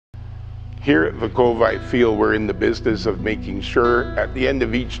Here at Vecova, I feel we're in the business of making sure at the end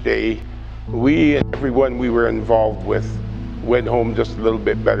of each day, we and everyone we were involved with went home just a little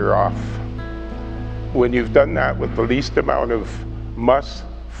bit better off. When you've done that with the least amount of muss,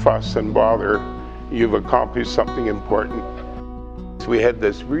 fuss, and bother, you've accomplished something important. So we had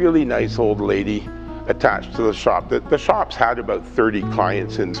this really nice old lady attached to the shop. The shop's had about 30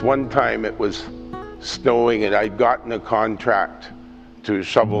 clients, and one time it was snowing and I'd gotten a contract to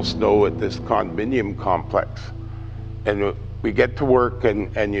shovel snow at this condominium complex. And we get to work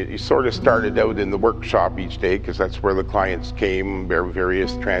and you sort of started out in the workshop each day because that's where the clients came, their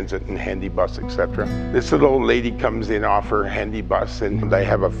various transit and handy bus, etc. This little old lady comes in off her handy bus and I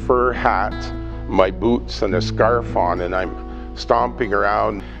have a fur hat, my boots and a scarf on, and I'm stomping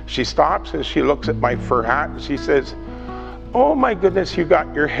around. She stops and she looks at my fur hat and she says, "Oh my goodness, you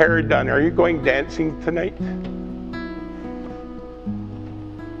got your hair done. Are you going dancing tonight?"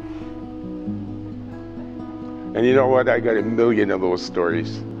 And you know what? I got a million of those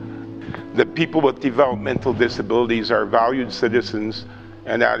stories. That people with developmental disabilities are valued citizens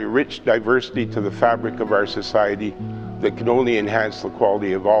and add a rich diversity to the fabric of our society that can only enhance the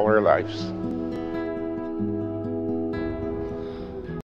quality of all our lives.